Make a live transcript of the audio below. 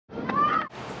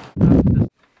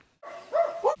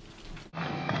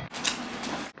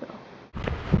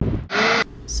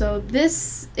So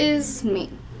this is me.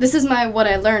 This is my What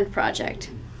I Learned project.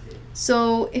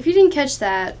 So if you didn't catch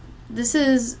that, this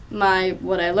is my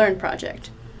What I Learned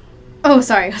project. Oh,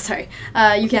 sorry.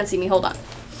 You can't see me, hold on.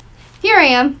 Here I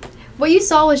am. What you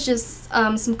saw was just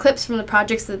some clips from the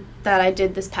projects that I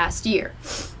did this past year.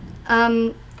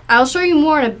 I'll show you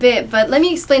more in a bit, but let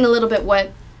me explain a little bit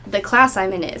what the class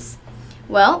I'm in is.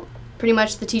 Well, pretty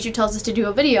much the teacher tells us to do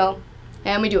a video,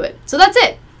 and we do it. So that's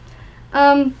it.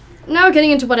 Now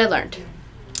getting into what I learned.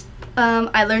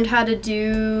 I learned how to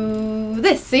do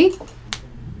this, see?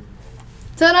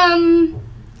 Ta-da!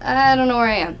 I don't know where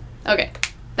I am. Okay,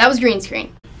 that was green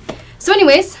screen. So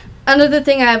anyways, another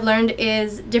thing I've learned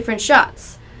is different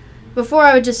shots. Before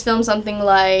I would just film something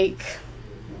like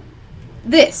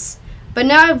this, but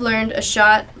now I've learned a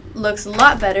shot looks a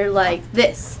lot better like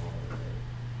this.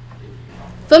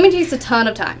 Filming takes a ton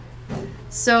of time.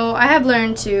 So I have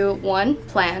learned to 1.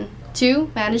 Plan,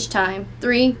 2. Manage time,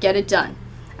 3. Get it done.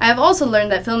 I have also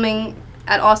learned that filming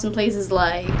at awesome places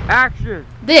like action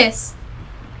this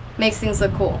makes things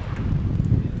look cool.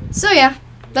 So yeah,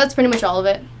 that's pretty much all of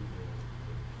it.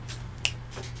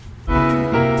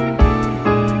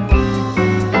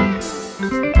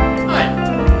 Hi,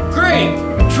 great,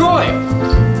 Troy,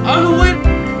 on the way.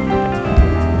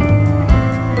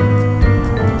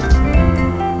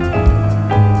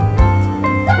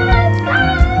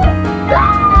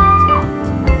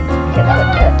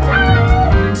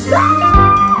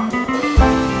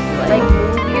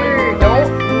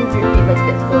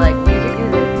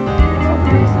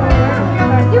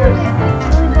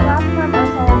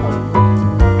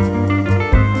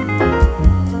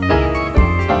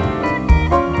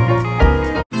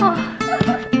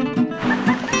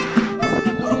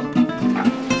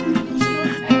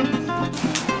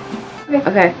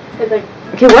 Okay. It's like,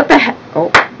 okay, what the heck? Oh.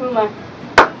 who am I?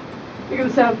 Look at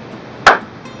the sound.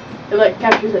 It like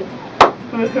captures it.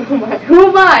 Who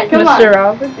am I? Come on. Mr.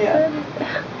 Robertson?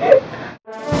 Yeah.